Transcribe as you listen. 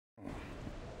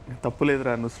తప్పు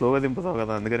లేదురా, నువ్వు స్లోగా దింపుతావు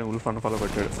కదా, అందుకని ఉల్ఫ్ అన్న ఫాలో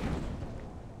కొట్టాడు.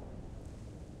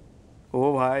 ఓ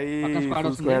భాయ్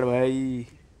full squad Bhai.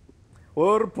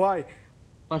 Or bye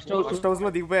first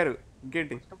హౌస్లో దిగిపోయారు.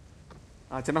 ఇంకేంటి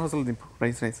చిన్న హౌస్లో దింపు.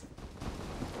 Nice nice.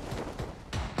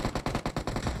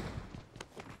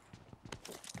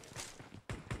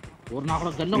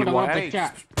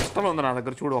 పిస్టల్ ఉంది నా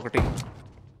దగ్గర చూడు ఒకటి.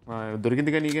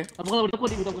 దొరికింది కానీ నీకే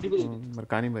మరి.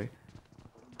 కానీ మరి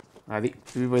అది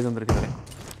టీవీ పైసా దొరికింది.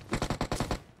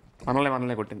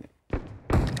 మనల్నే కొట్టింది.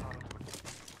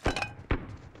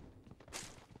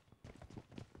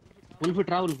 ఉల్ఫ్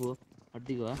ట్రా ఉల్ఫ్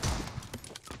అడ్డిగా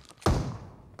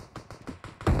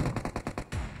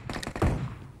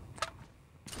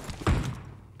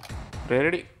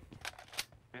రెడీ.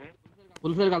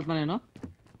 ఫుల్ ఫేర్ కలుతున్నా నేను.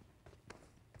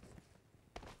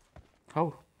 హౌ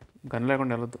గన్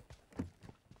లేకుండా వెళ్ళొద్దు.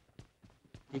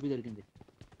 దొరికింది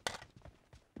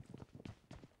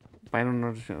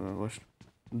పైన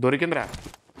దొరికిందిరా.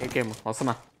 ఏకేమో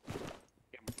వస్తున్నా.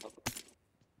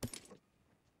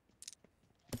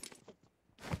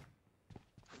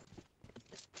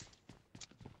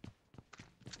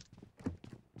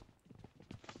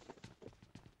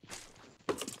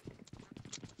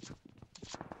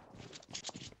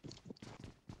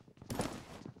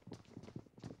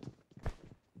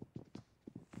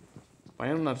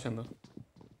 పైన ఉన్నారు చందు.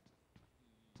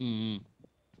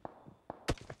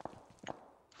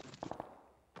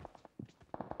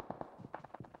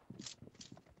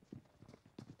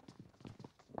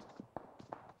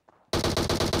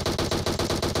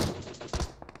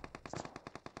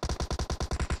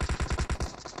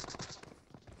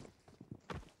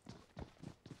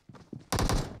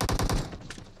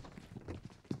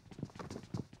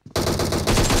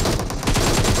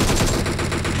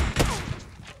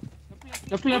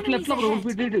 లెఫ్ట్ లో ఉల్ఫ్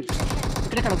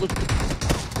ఇక్కడ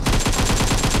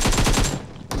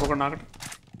ఇంకొకటి నాకటి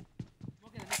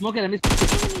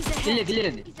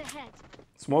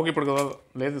స్మోక్ ఇప్పుడు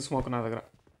లేదు. స్మోక్ నా దగ్గర.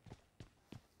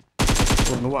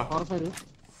 నువ్వా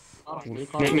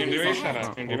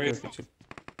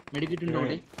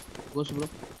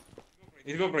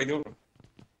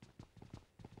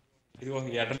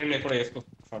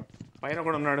పైన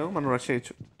కూడా ఉన్నాడు. మనం రష్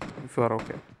చేయొచ్చు ఇఫ్ యు ఆర్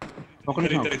ఓకే.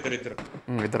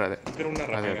 ఇద్దరు అదే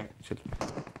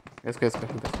వేసుకో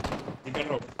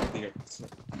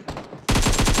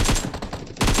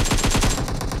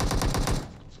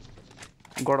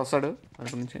ఇంకోటి వస్తాడు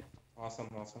అక్కడి నుంచి.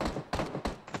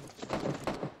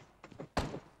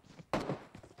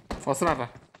 వస్తున్నారా?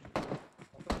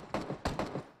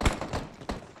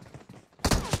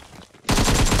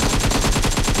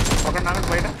 ఒకటి నాకు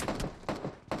బయట.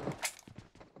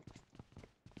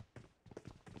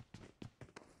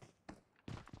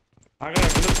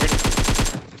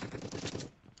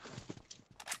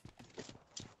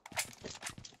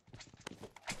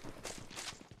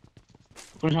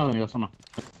 వస్తున్నా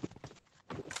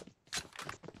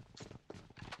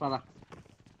పదా.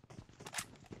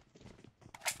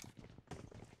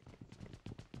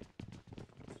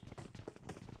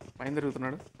 పైన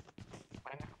తిరుగుతున్నాడు.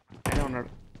 పైన ఉన్నాడు.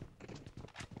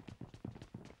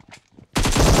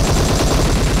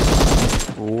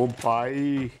 ఓ భాయ్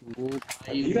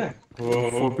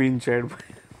చూపించాడు.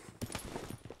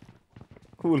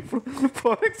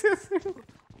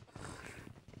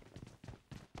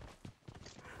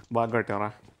 బాగా కట్టారా.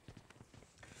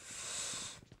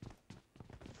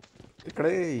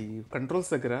 ఇక్కడే కంట్రోల్స్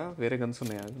దగ్గర వేరే గన్స్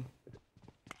ఉన్నాయి. అది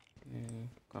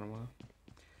కనమా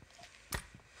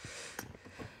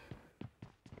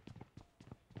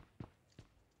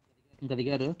ఇంకా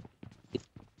దిగారు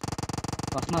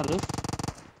వస్తున్నారు.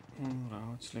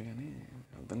 రావచ్చులే కానీ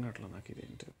అర్థం కావట్లేదు నాకు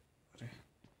ఇదేంటి. అరే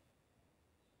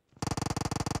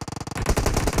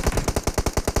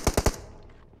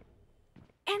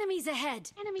Enemies ahead!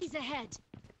 Enemies ahead!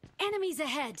 Enemies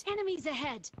ahead! Enemies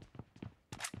ahead!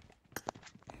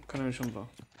 ఒక్క నిమిషంలో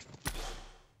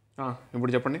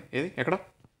ఇప్పుడు చెప్పండి. ఏది ఎక్కడ?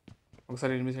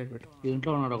 ఒకసారి ఎనిమిది సైడ్ పెట్టు.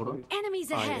 ఇంట్లో ఉన్నాడు ఒకడు.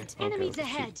 Enemies ahead! Enemies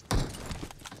ahead!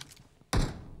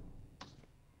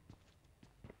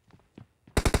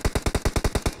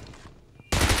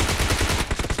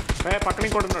 పక్కన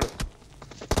ఇంకోటి ఉన్నాడు.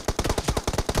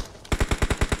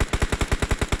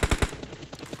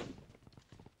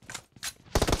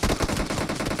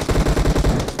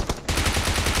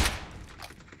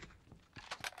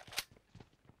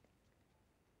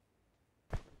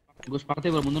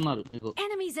 ముందున్నారు.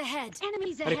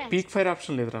 పీక్ ఫైర్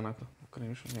ఆప్షన్ లేదురా నాకు. ఒక్క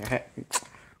నిమిషం.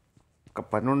 ఒక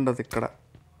పని ఉండదు ఇక్కడ.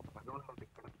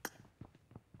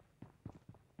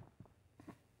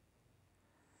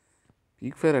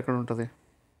 పీక్ ఫైర్ ఎక్కడ ఉంటుంది?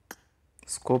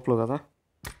 స్కోప్లో కదా.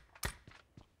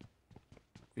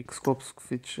 Big scope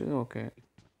switch, okay.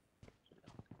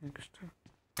 Next,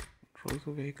 controls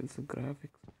of vehicles,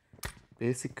 graphics,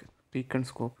 basic peak and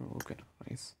scope, okay,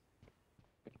 nice.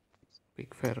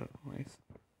 Big fair, nice.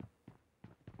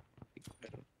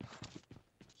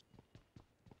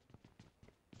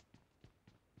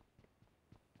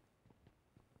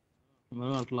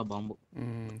 అట్లా బాంబు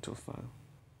చూస్తా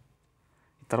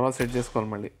తర్వాత సెట్ చేసుకోవాలి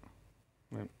మళ్ళీ.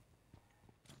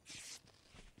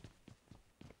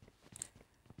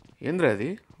 ఏంద్రా అది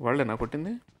వాళ్ళేనా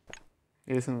కొట్టింది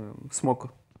వేసిన స్మోక్?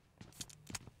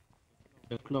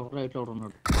 లెఫ్ట్లో ఒకటి రైట్లో ఒకటి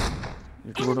ఉన్నాడు.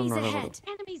 ఇటు కూడా Enemies ఉన్నాడు ahead.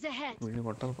 Enemies ahead. వీడిని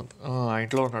కొట్టాలి కొంత.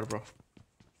 ఇంట్లో ఉన్నాడు బ్రో.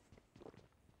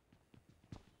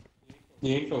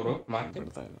 ఏంటో బ్రో మార్కెట్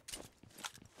పెడతాయి.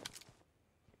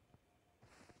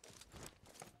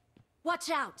 Watch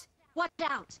out. Watch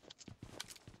out.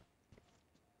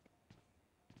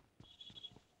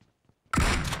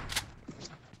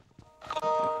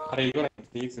 అరే ఇగో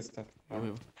తీక్స్ ఇస్తా.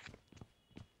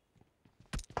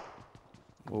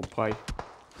 ఓ బాయ్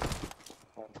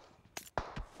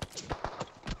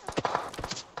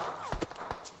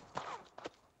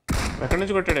ఎక్కడి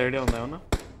నుంచి కొట్టాడు ఐడియా ఉందా ఏమన్నా?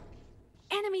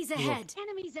 Enemies ahead.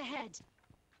 Enemies ahead.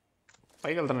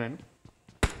 పైకి వెళ్తాను నేను.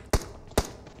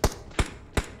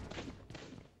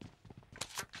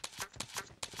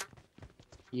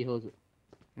 ఈ హౌస్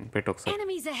పెట్టు ఒకసారి.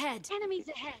 Enemies ahead. Enemies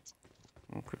ahead.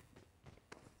 Okay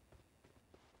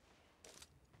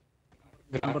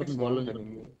కనపడుతుంది బాల్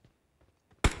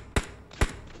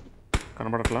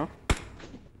కనబడట్లా.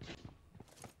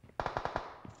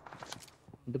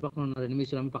 ఇంటి పక్కన ఉన్నారు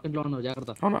ఎనిమిస్ పక్కన ఉన్నారు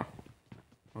జాగ్రత్త. అవునా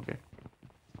ఓకే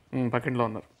పక్కింట్లో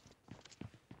ఉన్నారు.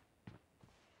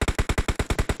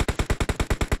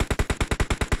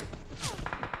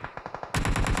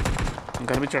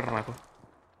 కనిపించాడు నాకు.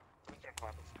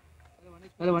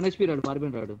 అదే 1 HP రాడు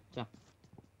పారిపోయిన రాడు.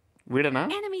 వీడేనా?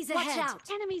 Enemies ahead.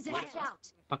 Enemies ahead.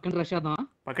 పక్కన రష్ చేద్దామా?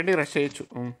 పక్కకి రష్ చేయొచ్చు.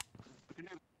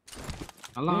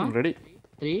 అలా రెడీ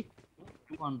 3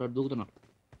 2 దూకుతున్నా.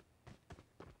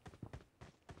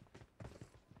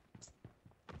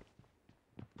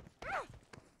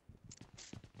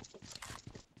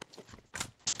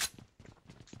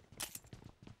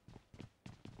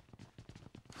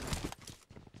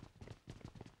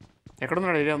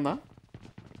 ఎక్కడున్నాడు ఐడియా ఉందా?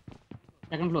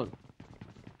 Second floor.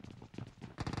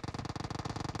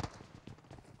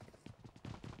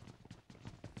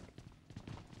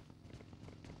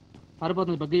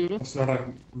 పారిపోతుంది బగ్గి వీడు.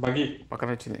 బగ్గి పక్కన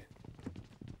వచ్చింది.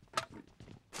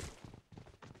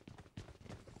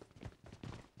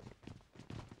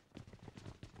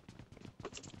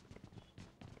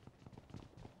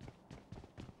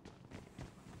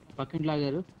 పక్కింటి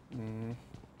లాగారు.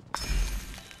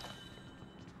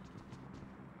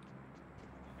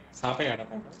 సాపేయాడ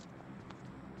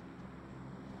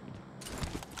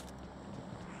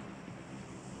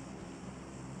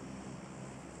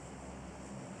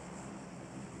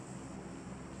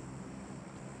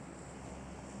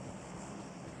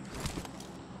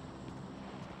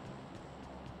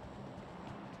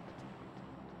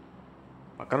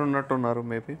పక్కన ఉన్నట్టు ఉన్నారు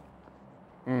మేబీ.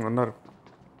 ఉన్నారు.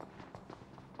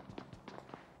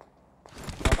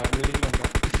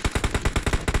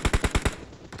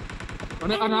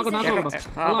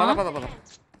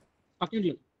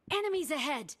 Enemies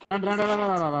ahead.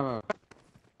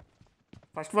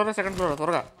 First floor second floor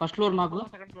త్వరగా. ఫస్ట్ ఫ్లోర్ నాకు.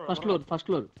 ఫస్ట్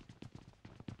ఫ్లోర్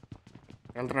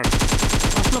వెళ్తున్నాడు.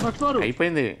 ఫస్ట్ ఫ్లోర్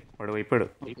అయిపోయింది వాడు అయిపోయాడు.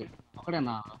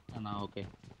 ఒకడేనా? ఓకే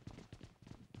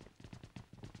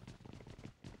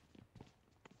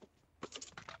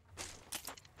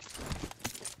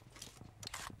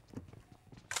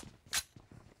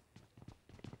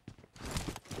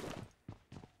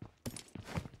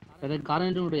కార్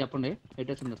ఏంటి ఉంటుంది చెప్పండి.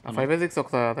 5/6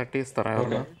 ఒక 30 ఇస్తారా?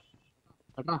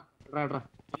 అట్రా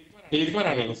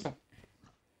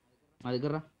మా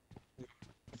దగ్గర రా.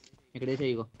 ఇక్కడ వేసే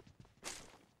ఇగో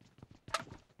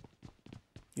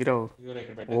ఇరావు.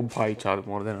 ఓ భాయ్ చాలు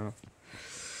మోర్ దెన్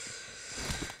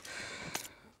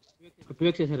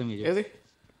పిఎక్స్ చేశారు మీరు ఏది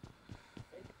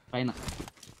పైన.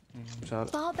 చాలు.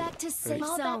 Fall back to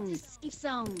safe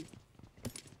zone.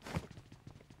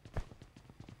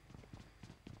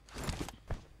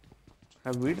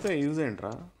 వీటితో యూజ్ ఏంట్రా?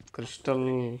 క్రిస్టల్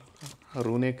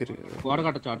రూనేకి గోడ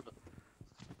కట్ట చాట్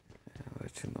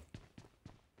వచ్చిందా?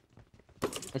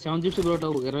 7 చిప్స్ బ్రో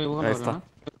 20 ఇవ్వగలరా?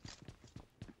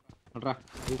 అట్రా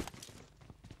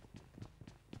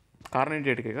కార్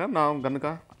 98గా నా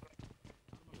గన్నుకా?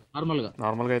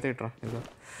 నార్మల్గా అయితే ఇట్రా ఇంకా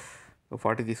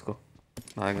 40 తీసుకో.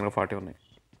 నా దగ్గర 40 ఉన్నాయి.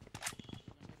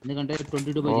 ఎందుకంటే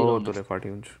 22/0 వద్దులే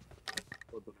 40 ఉంచు.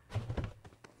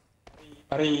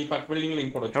 అరే ఈ పక్క బిల్డింగ్ లో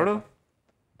ఇంకోటి ఎవడు?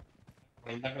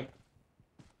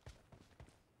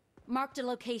 Marked a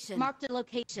location. Marked a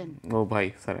location. Oh bye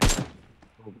సరే.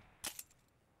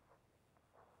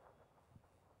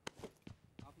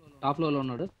 టాప్ ఫ్లోర్ లో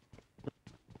ఉన్నాడు.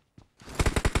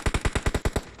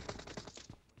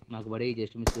 నాకు పడే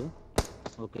జస్ట్ మిస్.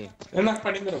 ఓకే నాకు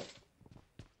పడింది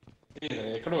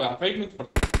ఎక్కడ అపైట్ నుంచి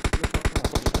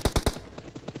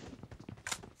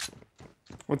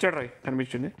వచ్చాడు రాయ్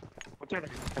కనిపించింది.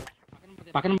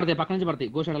 పక్కన పడతాయి, పక్క నుంచి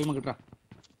పడతాయి. గోషాడ్ అల్మ గిట్రా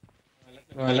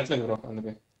వెళ్ళట్లేదు బ్రో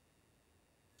అందుకే.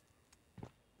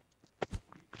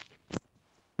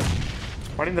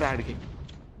 పడింది రా ఆడికి.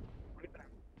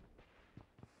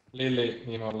 లేదు లేదు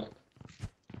నేను వాళ్ళ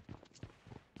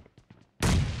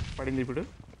పడింది ఇప్పుడు.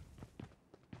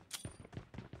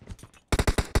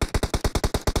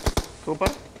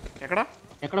 సూపర్. ఎక్కడ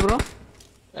ఎక్కడ బ్రో?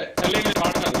 లేదు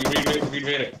వాడతాను వీడు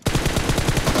వేరే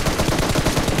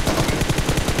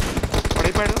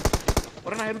పడిపోయాడు.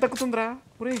 ఒరే నా హెల్త్ తగ్గుతుందిరా.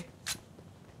 ఒరే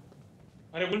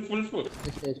అరే ఫుల్ ఫుల్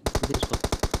తీసుకో.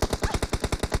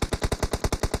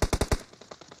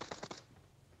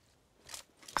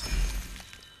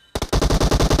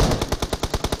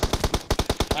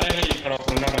 అరే ఇక్కడ ఒక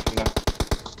ఉన్నాడు కింద.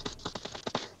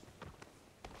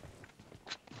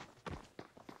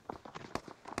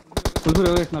 ఫుల్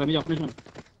వేస్తున్నారా మీరు? ఒక్క నిమిషం.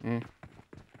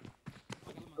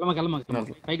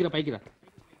 పైకి రా పైకి రా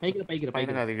పైకి రా పైకి రా పైన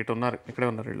పైకి కాదు ఇటు ఉన్నారు. ఇక్కడే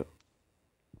ఉన్నారు వీళ్ళు.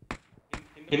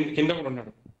 కింద కూడా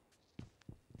ఉన్నాడు.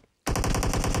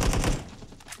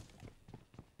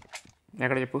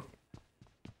 ఎక్కడ చెప్పు.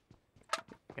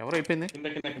 ఎవరు అయిపోయింది? కింద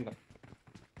కింద కింద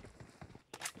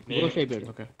గోష్ అయిపోయాడు.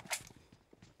 ఓకే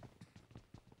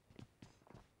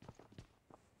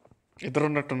ఇద్దరు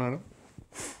ఉన్నట్టున్నారు.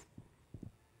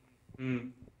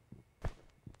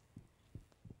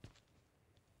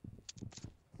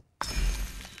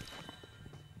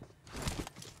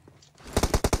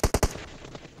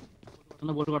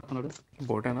 బోటు పడుతున్నాడు.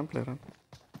 బోటేనా ప్లేయరా?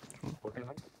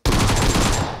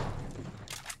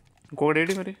 ఇంకొకటి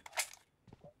ఏంటి మరి?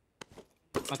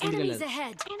 పక్కకి Enemies వెళ్ళాడు.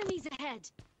 ahead. Enemies ahead.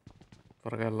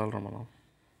 త్వరగా వెళ్ళాలరా మనం.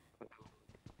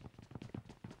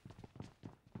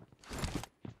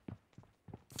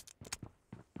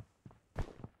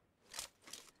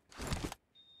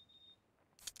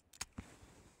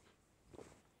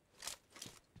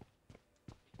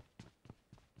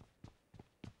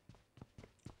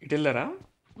 ఇటు వెళ్ళారా?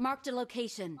 Marked a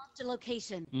location. Marked a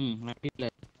location.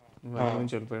 వెనక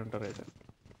నుంచి వెళ్ళిపోయి ఉంటారు అయితే.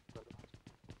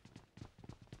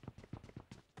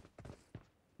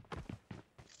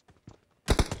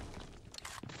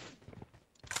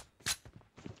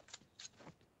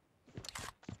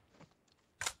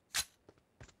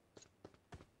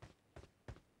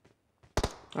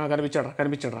 కనిపించాడు.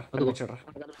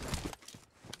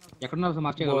 ఎక్కడున్నారు సార్?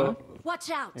 మార్క్ చేయగలరా? Watch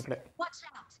out. ఇక్కడే. Watch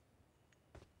out.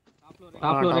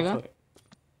 టాప్ ఫ్లోరేగా?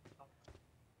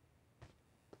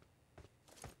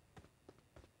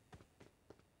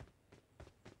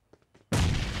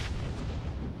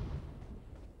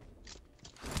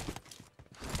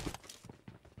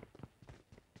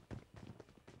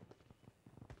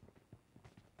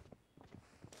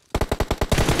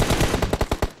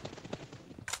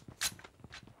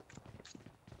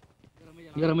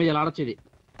 ఇక మీద ఆడొచ్చేది.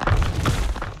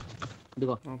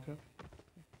 ఇదిగో ఓకే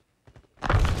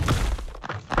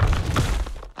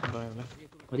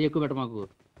మరీ ఎక్కువ పెట్ట మాకు.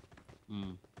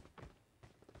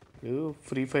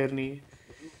 ఫ్రీ ఫైర్ని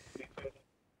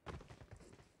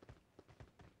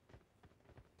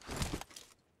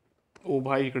ఓ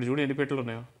భాయ్ ఇక్కడ చూడు ఎన్ని పెట్టెలు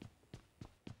ఉన్నాయో.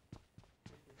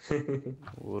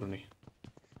 ఊరిని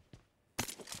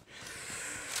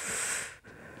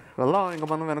వెళ్దాం ఇంకా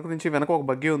మనం. వెనక ఒక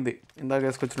బగ్గి ఉంది ఇందాక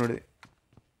వేసుకొచ్చినది.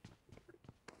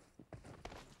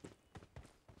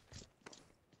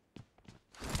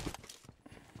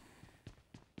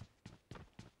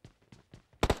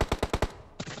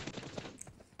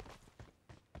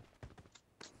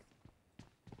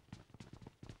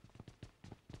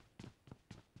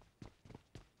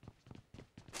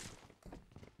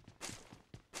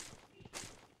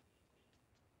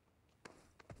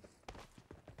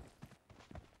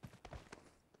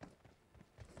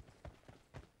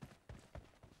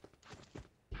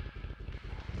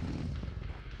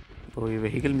 ఈ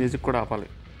వెహికల్ మ్యూజిక్ కూడా ఆపాలి.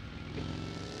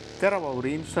 తెరా బాబు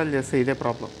రీఇన్స్టాల్ చేస్తే ఇదే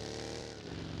ప్రాబ్లం.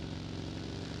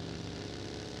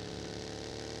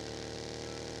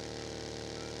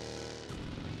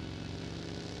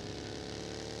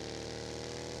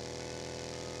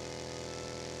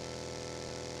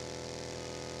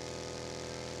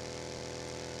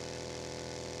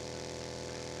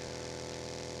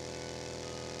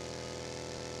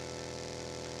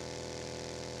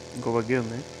 ఇంకో బగ్గి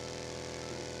ఉంది.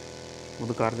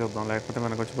 ముందు కార్ చూద్దాం, లేకపోతే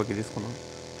మనకు వచ్చి బగ్గి తీసుకుందాం.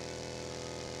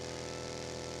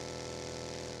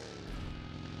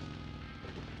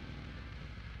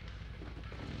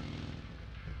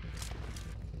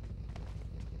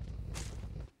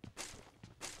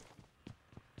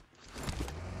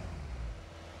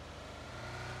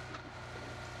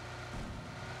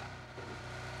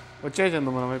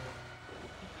 వచ్చేసింది మన వైపు.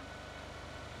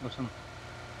 వస్తాను.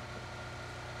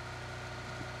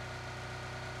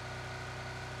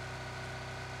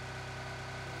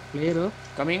 Player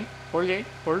coming. హోల్డ్ చేయి,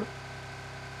 హోల్డ్.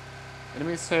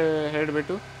 ఎనిమిస్ హెడ్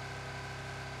పెట్టు.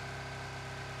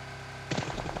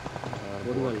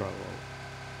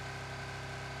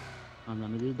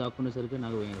 నన్ను చూసి దాక్కునేసరికి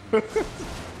నాకు పోయింది.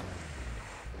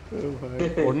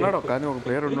 ఉన్నాడు కానీ ఒక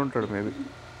ప్లేయర్ ఉంటాడు మేబీ.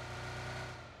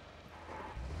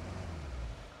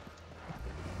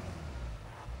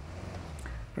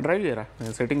 డ్రైవ్ చేయరా,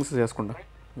 నేను సెట్టింగ్స్ చేసుకుంటా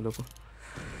ఈలోపు.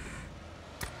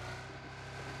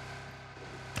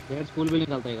 ప్లేయర్ స్కూల్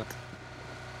బిల్డింగ్ వెళ్తాయి కదా.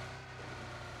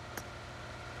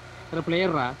 సరే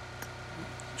ప్లేయర్ రా.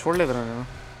 చూడలేదురా నేను,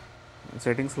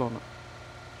 సెట్టింగ్స్లో ఉన్నా.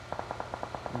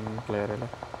 ప్లేయర్ ఎలా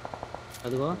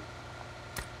అదిగో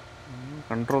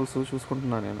కంట్రోల్స్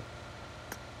చూసుకుంటున్నా నేను.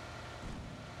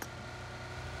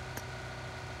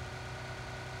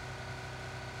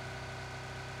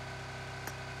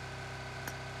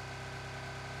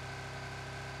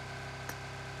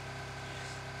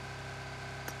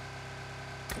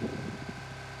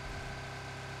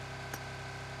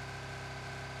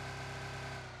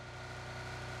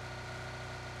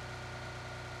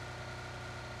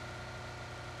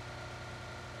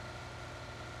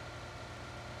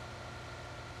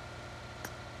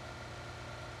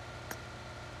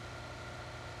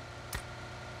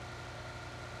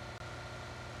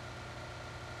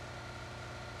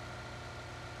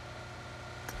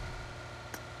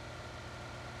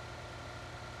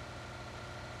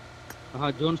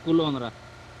 జోన్ స్కూల్లో ఉందిరా.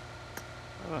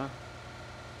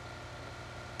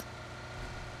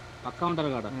 పక్కా ఉంటారు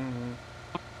కాడ.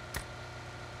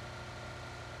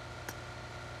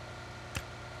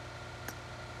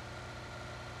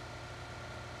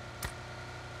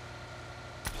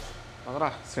 అవరా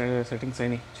సెట్టింగ్స్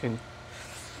అయినాయి, చేయండి.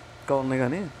 ఇంకా ఉన్నాయి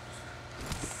కానీ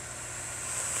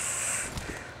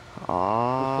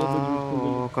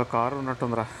ఒక కారు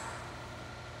ఉన్నట్టుందిరా.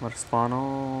 మరి స్పానో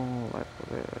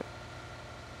లేకపోతే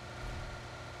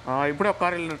ఇప్పుడే ఒక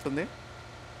కారు వెళ్ళినట్టుంది.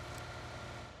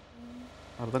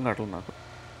 అర్థం కావట్లేదు నాకు.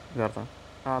 అర్థం.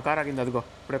 కారు ఆగింది, అదిగో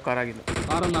ఇప్పుడే కారు ఆగింది.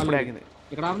 ఇప్పుడే ఆగింది.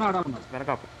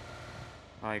 వెనకాపు.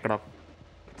 ఇక్కడ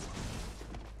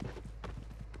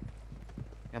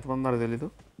ఎంతమంది ఉన్నారో తెలీదు.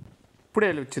 ఇప్పుడే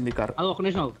వచ్చింది కారు. ఒక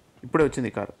నిమిషం ఇప్పుడే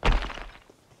వచ్చింది కారు.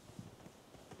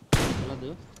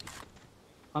 వెళ్ళదు,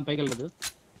 పైకి వెళ్ళదు.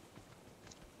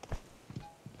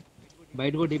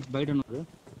 బయట కూడా బయట ఉన్నారు.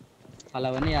 వాళ్ళు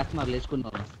అవన్నీ వేస్తున్నారు,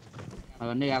 లేచుకున్నారు.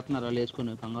 అవన్నీ వేస్తున్నారు, వాళ్ళు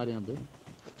వేసుకుని కంగారు వద్దు.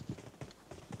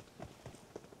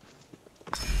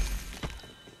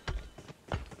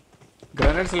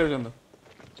 గ్రానైడ్స్ లేవు చందు.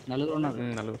 నలుగురు ఉన్నారు.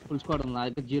 నలుగురు. ఫుల్ స్క్వాడ్ ఉంది. నా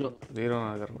దగ్గర జీరో నా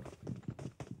దగ్గర కూడా.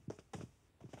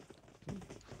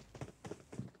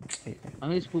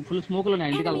 ఫుల్ స్మోక్ లో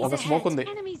ఇంటికి ఒక స్మోక్ ఉంది.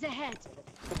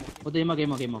 వద్దు, ఏమాకు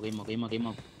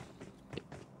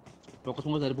ఒక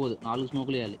స్మోక్ సరిపోదు, 4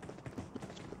 స్మోకులు వేయాలి.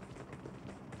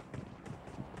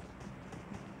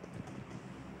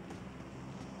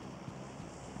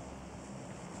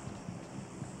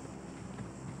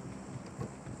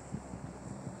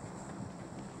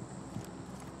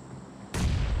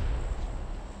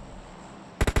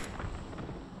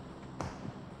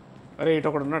 అరే ఇటు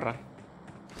ఒకడు ఉన్నాడు రా.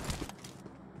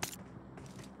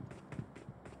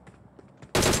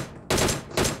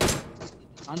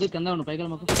 అందుకు కింద ఉండు, పైకి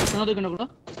మాకు కింద దూకండి కూడా.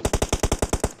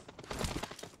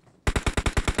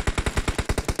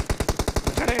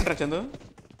 అక్కడ ఏంట్రా చందు?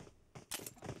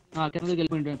 కింద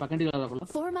వెళ్ళిపోయింది, పక్కంటికి రాదు.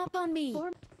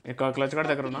 ఇక్కడ క్లచ్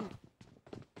కార్డ్ దగ్గర ఉన్నా.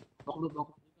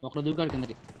 ఒకడు దూకాడు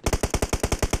కిందకి.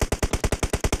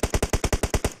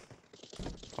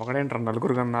 ఒకడేంట్రా,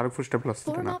 నలుగురు కానీ 4 ఫుల్ స్టెప్లు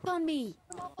వస్తుంటాయి నాకు.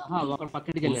 ఒకడు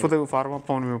పక్కంటికి వెళ్ళాడు. ఫార్మ్ అప్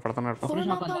అవును మేము పడుతున్నాడు.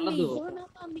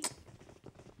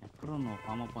 ఎక్కడ ఉన్నావు?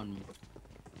 ఫామ్ అప్ అని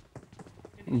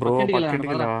బ్రో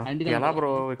పక్కింటికి ఎలా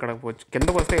బ్రో? ఇక్కడ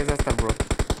కిందకు వస్తే వేసేస్తారు బ్రో.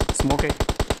 స్మోక్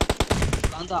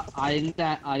అంతా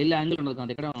ఆ ఇల్లు యాంగిల్ ఉండదు,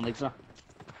 అంత ఇక్కడ ఉంది. ఇక్కడ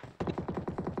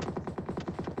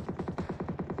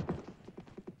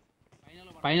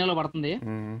పైన పడుతుంది.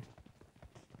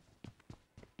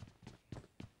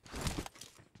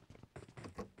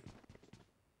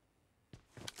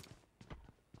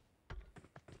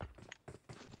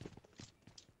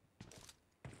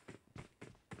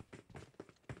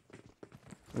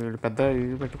 వీళ్ళు పెద్ద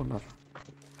ఇది పెట్టుకున్నారు.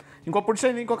 ఇంకో పుడిచే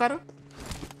ఇంకో కారు.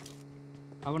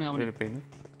 అవును వెళ్ళిపోయింది.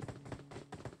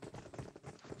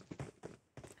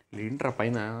 ఏంట్రా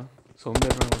పైన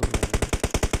సోమవారం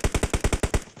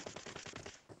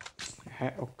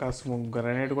ఒక్క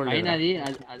గ్రనేడ్ కూడా అయినా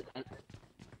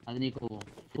అది నీకు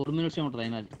 4 minutes ఉంటుంది.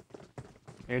 అయినా అది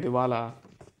ఏంటి వాళ్ళ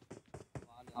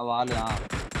వాళ్ళు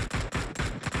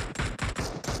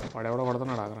వాడెవడో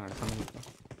కొడుతున్నాడు ఆగరా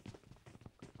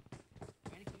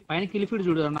పైన కిల్ ఫీడ్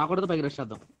చూడు, నా కూడా పైకి రష్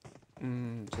చేద్దాం.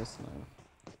 చేస్తున్నాను.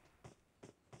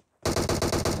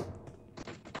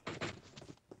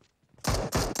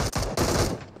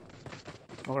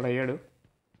 ఒకడు అయ్యాడు,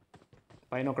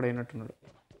 పైన ఒకడు అయినట్టున్నాడు.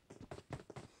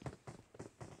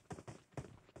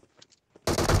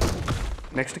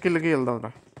 నెక్స్ట్ కిల్కి వెళ్దాం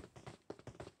రా,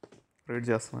 వెయిట్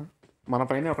చేస్తున్నా. మన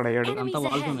పైన ఒకడు అయ్యాడు. అంతా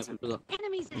వాల్స్ ఉన్నాయి ఫుల్గా.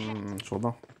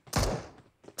 చూద్దాం.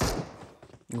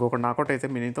 ఇంకొకటి నాకౌట్ అయితే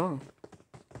మినీతో.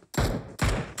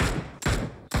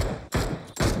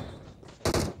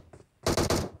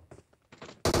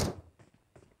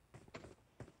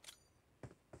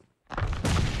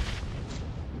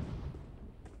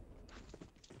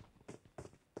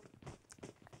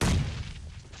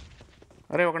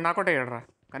 అరే ఒకటి నాకౌట్ అయ్యాడు రా,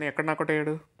 కానీ ఎక్కడ నాకౌట్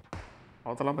అయ్యాడు?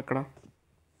 అవతలం ఎక్కడ?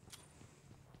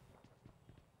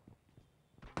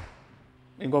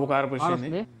 ఇంకొక కారు పుష్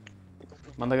అయింది,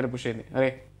 మన దగ్గర పుష్ అయింది. అరే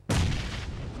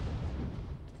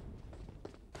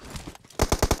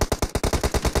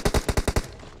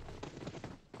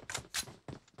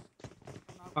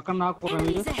పక్కన నాకు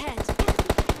Enemies ahead.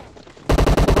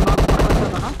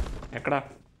 ఎక్కడ?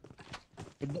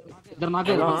 ఇద్దరు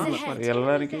నాకే మరి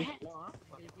వెళ్ళడానికి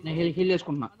నేను హీల్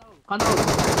వేసుకుంటున్నా.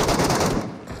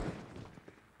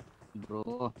 బ్రో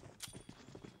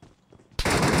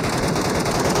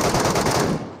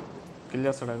కిల్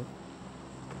చేస్తాడు అది.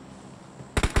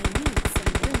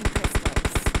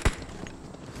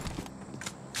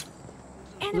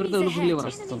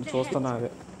 చూస్తున్నా అదే.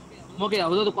 ఓకే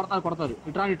అవుతుంది, కొడతారు.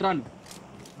 ఇట్రాను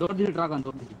డోర్ తీసి ఇట్రాను.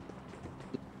 డోర్ తీసి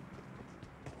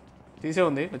తీసే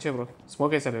ఉంది. వచ్చే బ్రో,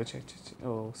 స్మోక్ వేసాలి. వచ్చే ఓ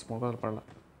స్మోక్ పడలా.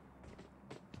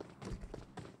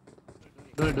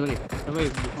 డోరీ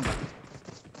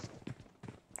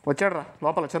వచ్చాడు రా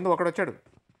లోపల. చందు ఒకడు వచ్చాడు.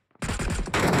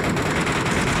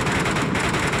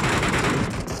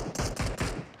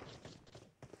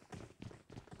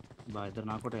 బా ఇద్దరు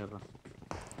నాకు కూడా ఎర్రా.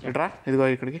 ఎట్రా ఇదిగో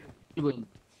ఇక్కడికి,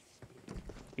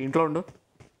 ఇంట్లో ఉండు.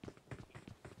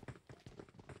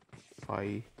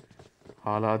 హాయ్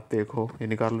హాలాత్ దేఖో,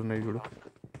 ఎన్ని కార్లు ఉన్నాయి చూడు.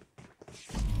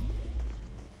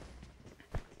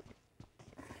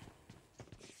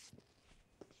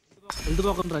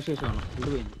 వెళ్ళిపోకుండా రష్ చేసాను,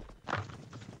 వెళ్ళిపోయింది.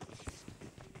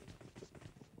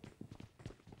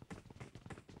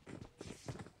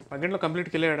 పగ్గంట్లో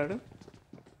కంప్లీట్కి వెళ్ళాడు.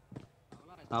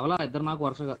 అవలా ఇద్దరు నాకు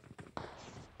వరుసగా.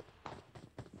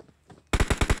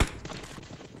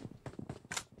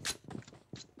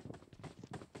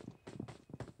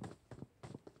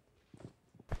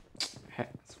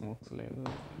 స్మోక్స్ లేదు.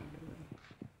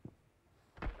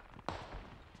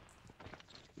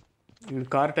 వీడు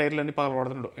కార్ టైర్లన్నీ పగల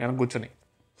పడుతున్నాడు వెనక కూర్చొని.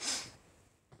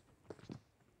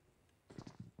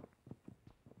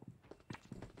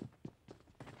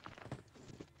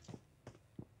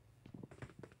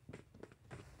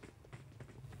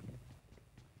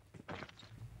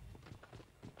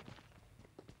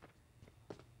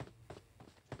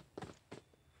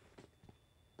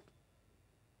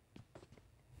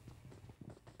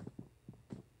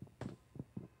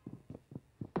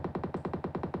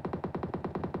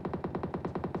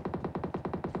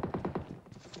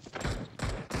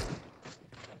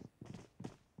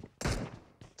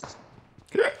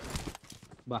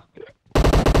 బా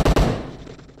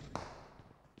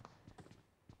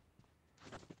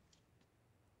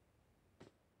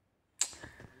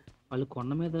వాళ్ళు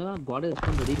కొండ మీద గోడ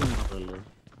వేసుకొని రెడీగా ఉన్నారు వాళ్ళు.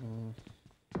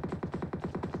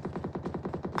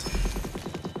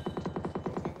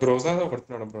 రోజా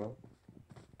కొడుతున్నాడు బ్రో.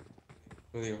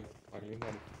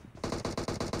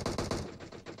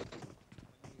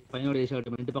 పైన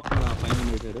వేసాడు, ఇంటి పక్కన పైన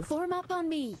వేసాడు. Form up on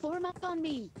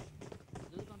me.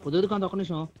 వద్దుకాంత్ ఒక్క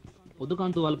నిమిషం.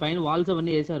 వద్దుకాంత్ వాళ్ళ పైన వాల్స్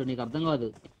అవన్నీ వేసారు, నీకు అర్థం కాదు.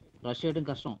 రష్ చేయడం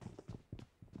కష్టం.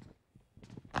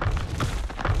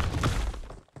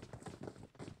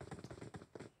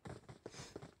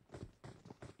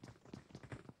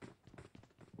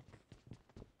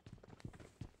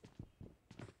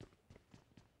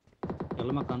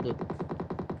 వెళ్ళమా కాంత్.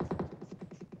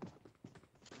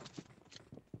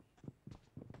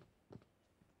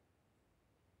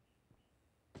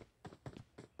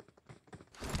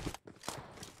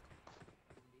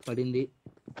 పడింది.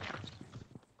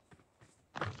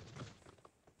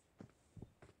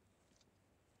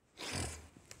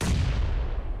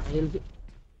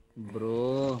 బ్రో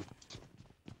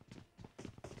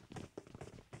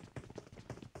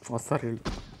వస్తారు వీళ్ళు.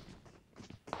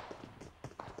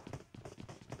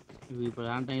 ఇవి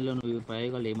ప్లాన్ టైంలో నువ్వు ఇవి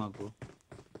ప్రయోగాలు ఏ మాకు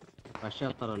రష్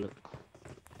చేస్తారు వాళ్ళు.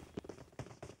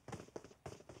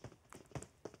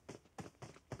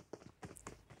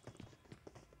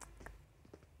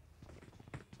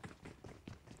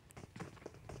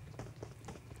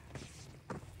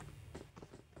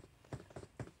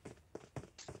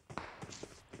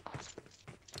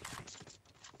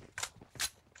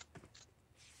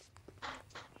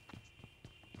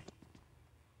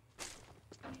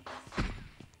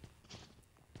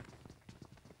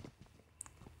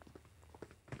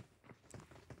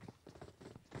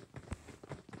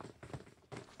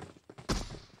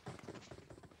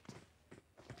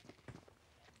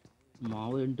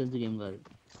 మామూలు ఇంటెన్స్ గేమ్ కాదు.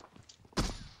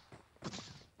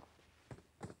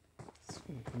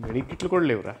 మెడికిట్లు కూడా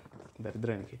లేవురా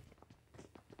దరిద్రానికి.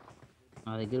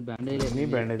 నా దగ్గర బ్యాండేజ్ అన్నీ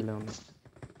బ్యాండేజ్లో ఉన్నాయి.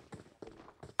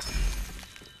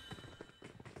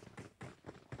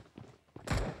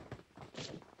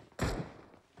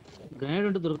 గ్రానైడ్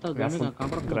ఉంటే దొరుకుతావు.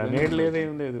 గ్రనేడ్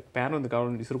లేదేం లేదు. ప్యాన్ ఉంది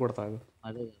కావాలంటే ఇసురు కూడా తాగు.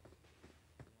 అదే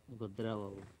వద్దురా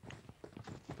బాబు.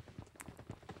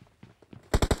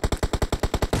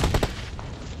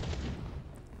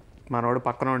 మనోడు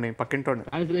పక్కనోడిని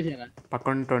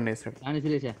పక్కింటోడిని వేసాడు.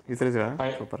 ఇసిరేసా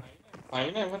సూపర్.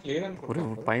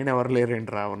 పైన ఎవరు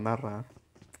లేరేంట్రా? ఉన్నారా?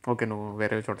 ఓకే నువ్వు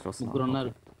వేరే చోట చూస్తున్నావు.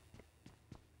 ఉన్నారు.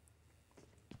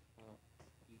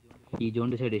 ఈ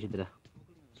జోన్ డిసైడ్ చేసిద్దిరా.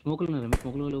 స్మోకులు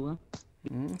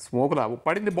స్మోకులా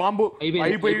పడింది బాంబు.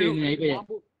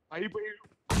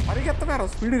 పరిగెత్తనారా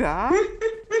స్పీడ్గా?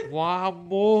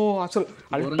 వామ్మో అసలు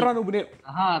అల్ట్రా నువ్వు.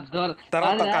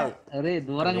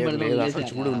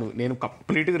 చూడు నేను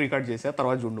కంప్లీట్గా రికార్డ్ చేసా,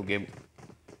 తర్వాత చూడు గేమ్.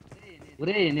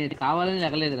 నేను కావాలని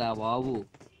ఎగలేదురా బాబు.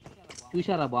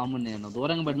 చూసారా బాంబు? నేను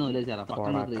దూరంగా పడిన వదిలేసారా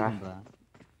పక్కన.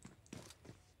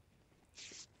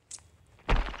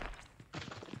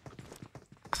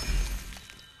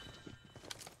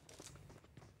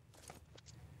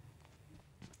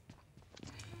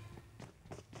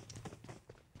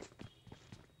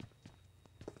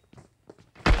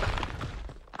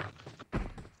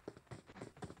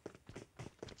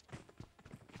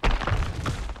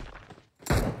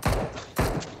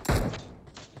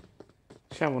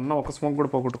 ఉన్న ఒక స్మోక్ కూడా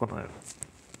పోగొట్టుకున్నాడు.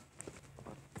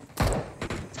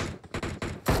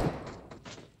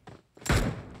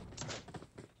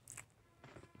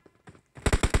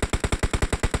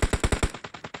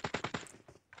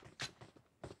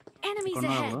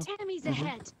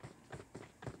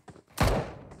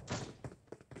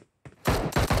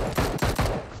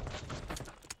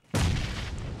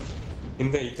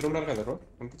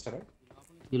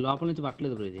 ఈ లోపల నుంచి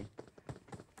పట్టలేదు బ్రో. ఇది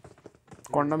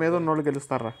కొండ మీద ఉన్నోళ్ళు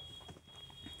గెలుస్తారా?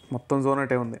 మొత్తం జోన్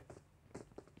అటే ఉంది.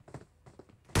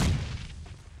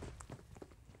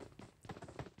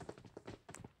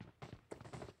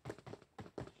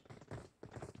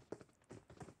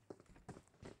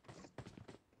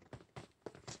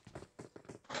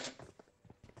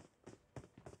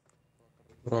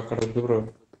 బ్రో అక్కడ వద్దు బ్రో.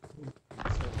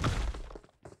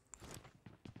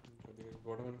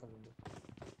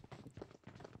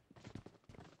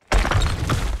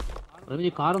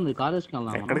 కార్ ఉంది. కార్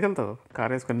వేసుకెళ్దాం. ఎక్కడికి వెళ్తావు?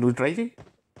 కార్ వేసుకొని నువ్వు ట్రై చేయి.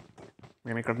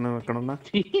 నేను ఎక్కడ ఉన్నా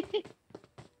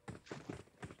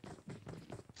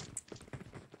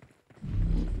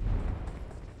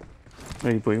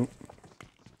అయిపోయాం.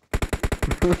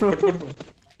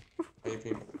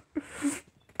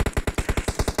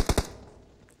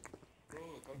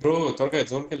 బ్రో త్వరగా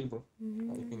జోన్కి వెళ్ళి బ్రో.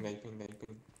 అయిపోయింది.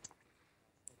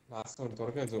 లాస్ట్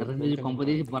త్వరగా జోన్.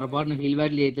 కొంపదీసి పొరపాటున హీల్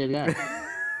బ్యాట్లు అవుతుందిగా.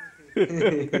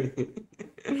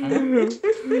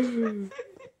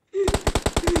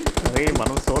 అరే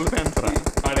మనం సోల్ ఫ్యాన్స్ రా.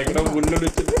 ఆడెక్కడ గుళ్ళు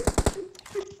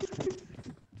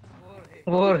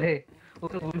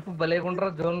భలేకుంటారా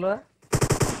జోన్ లో.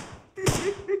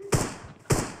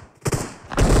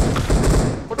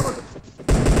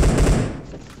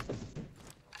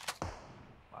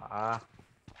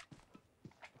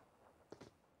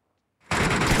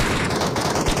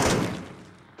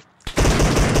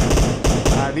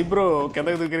 అది బ్రో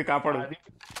కిందకి దూకి కాపాడు.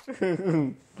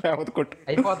 కొట్టు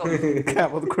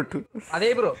అయిపోతుంది కొట్టు. అదే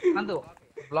బ్రో అందు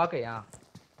బ్లాక్ అయ్యా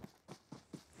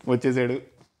వచ్చేసాడు.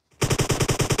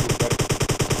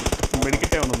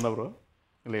 మెడికిట్ ఏమైనా ఉందా బ్రో?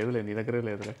 లేదులే నీ దగ్గరే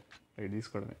లేదులే. రైట్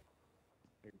తీసుకోవడమే.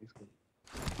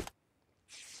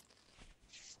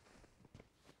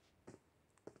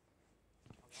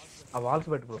 ఆ వాల్స్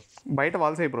పెట్టు బ్రో. బయట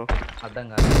వాల్స్ అయ్యి బ్రో. అర్థం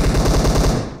కాదు.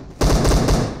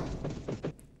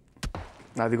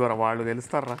 అది కూడా వాళ్ళు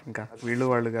గెలుస్తారా? ఇంకా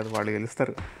వాళ్ళు కాదు, వాళ్ళు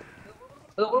గెలుస్తారు.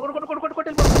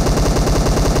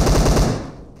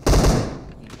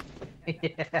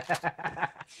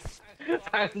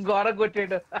 గోడ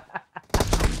కొట్టాడు.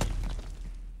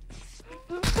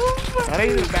 అరే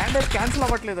ఇది బ్యాండేజ్ క్యాన్సిల్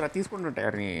అవ్వట్లేదురా, తీసుకుంటుంటే.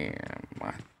 అరే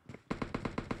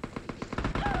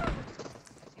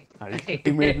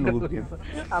అల్టిమేట్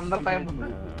అందరు టైం.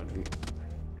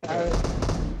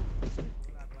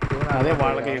 అదే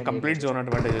వాళ్ళకి కంప్లీట్ జోన్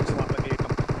అడ్వాంటేజ్ వచ్చింది.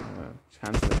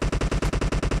 ఛాన్స్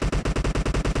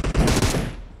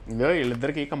ఇదో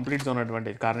వీళ్ళిద్దరికి కంప్లీట్ జోన్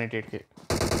అడ్వాంటేజ్. కార్నెట్ 8కి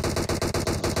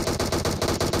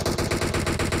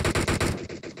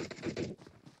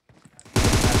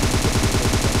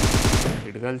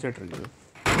ఇటుకాలు చెట్టు ఇది.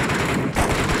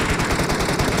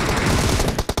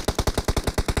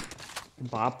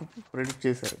 బాపు ప్రెడిక్ట్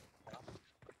చేశారు.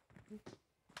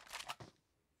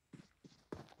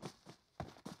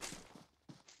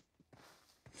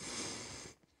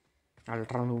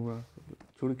 అల్ట్రా నువ్వు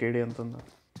చూడు కేడీ ఎంత ఉందో.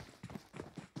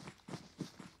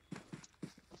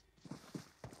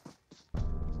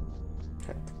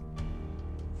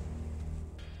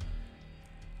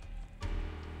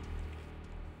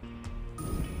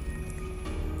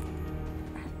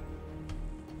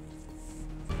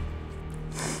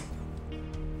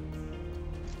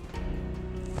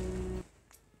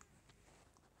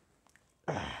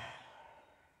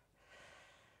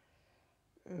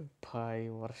 భాయ్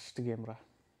వర్స్ట్ గేమ్ రా,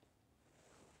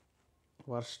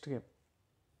 వర్స్ట్ గేమ్.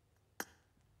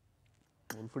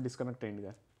 Wolf disconnect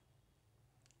అయ్యిందిగా.